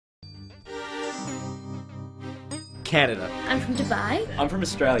Canada. I'm from Dubai. I'm from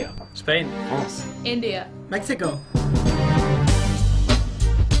Australia. Spain. France. India. Mexico.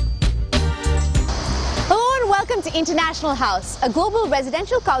 Hello and welcome to International House, a global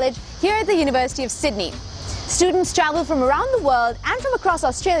residential college here at the University of Sydney. Students travel from around the world and from across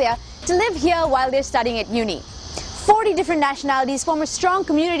Australia to live here while they're studying at uni. 40 different nationalities form a strong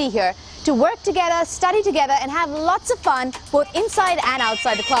community here to work together, study together, and have lots of fun both inside and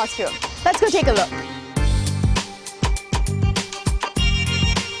outside the classroom. Let's go take a look.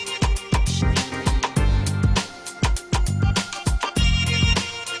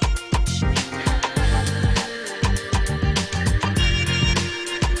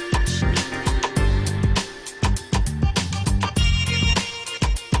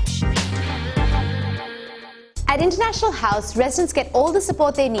 At International House, residents get all the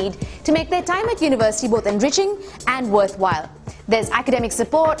support they need to make their time at university both enriching and worthwhile. There's academic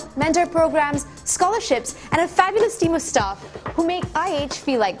support, mentor programs, scholarships, and a fabulous team of staff who make IH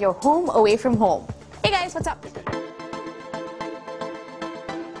feel like you're home away from home. Hey guys, what's up?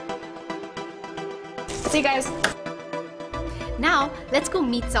 See you guys. Now, let's go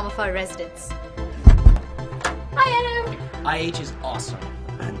meet some of our residents. Hi, Adam. IH is awesome.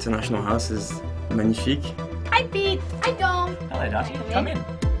 International House is magnifique. Hi, Pete. Hi, Dom. Hello, Dottie. Come in.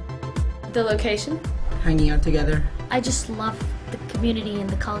 The location? Hanging out together. I just love the community and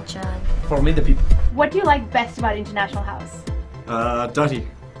the culture. For me, the people. What do you like best about International House? Dottie.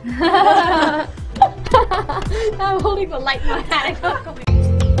 I'm holding the light in my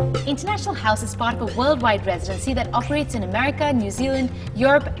hand. International House is part of a worldwide residency that operates in America, New Zealand,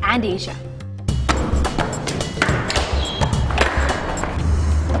 Europe, and Asia.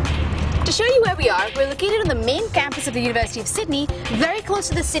 To show you where we are, we're located on the main campus of the University of Sydney, very close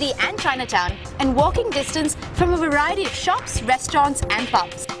to the city and Chinatown, and walking distance from a variety of shops, restaurants, and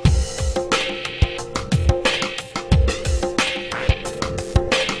pubs.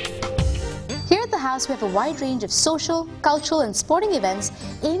 Here at the house, we have a wide range of social, cultural, and sporting events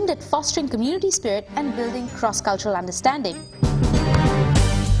aimed at fostering community spirit and building cross-cultural understanding.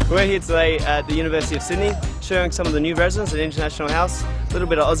 We're here today at the University of Sydney, showing some of the new residents at International House, a little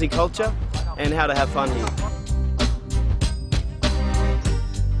bit of Aussie culture and how to have fun here.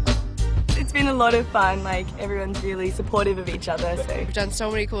 It's been a lot of fun, like everyone's really supportive of each other. So we've done so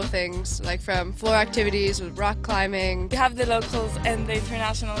many cool things, like from floor activities with rock climbing. we have the locals and the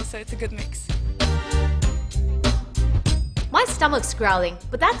internationals, so it's a good mix. My stomach's growling,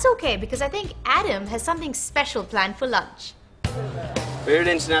 but that's okay because I think Adam has something special planned for lunch. We're at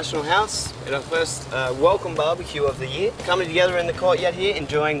International House at our first welcome barbecue of the year. Coming together in the courtyard here,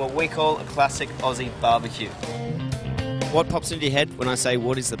 enjoying what we call a classic Aussie barbecue. What pops into your head when I say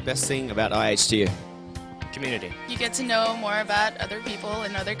what is the best thing about IH to you? Community. You get to know more about other people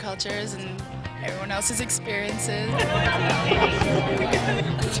and other cultures and everyone else's experiences.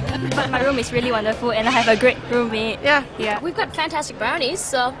 But my room is really wonderful and I have a great roommate. Yeah. We've got fantastic brownies,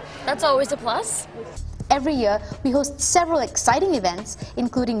 so that's always a plus. Every year, we host several exciting events,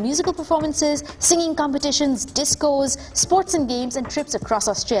 including musical performances, singing competitions, discos, sports and games, and trips across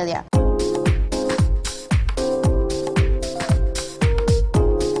Australia.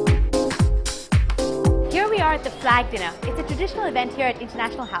 Here we are at the Flag Dinner. It's a traditional event here at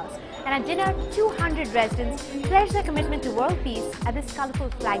International House. And at dinner, 200 residents pledge their commitment to world peace at this colourful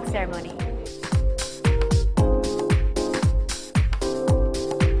flag ceremony.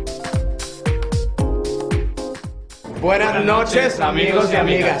 Buenas noches, amigos y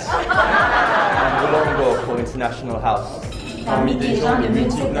amigas. for International House. parmi des gens de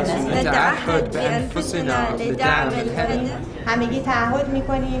multiples nationalités. نتعهد بأنفسنا لدعم الهدف. همگی تعهد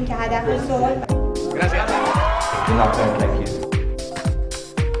می‌کنیم که هدف صلح. Thank you.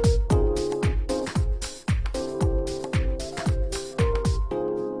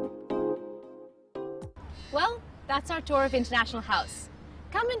 Well, that's our tour of International House.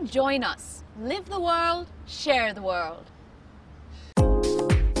 Come and join us. Live the world, share the world.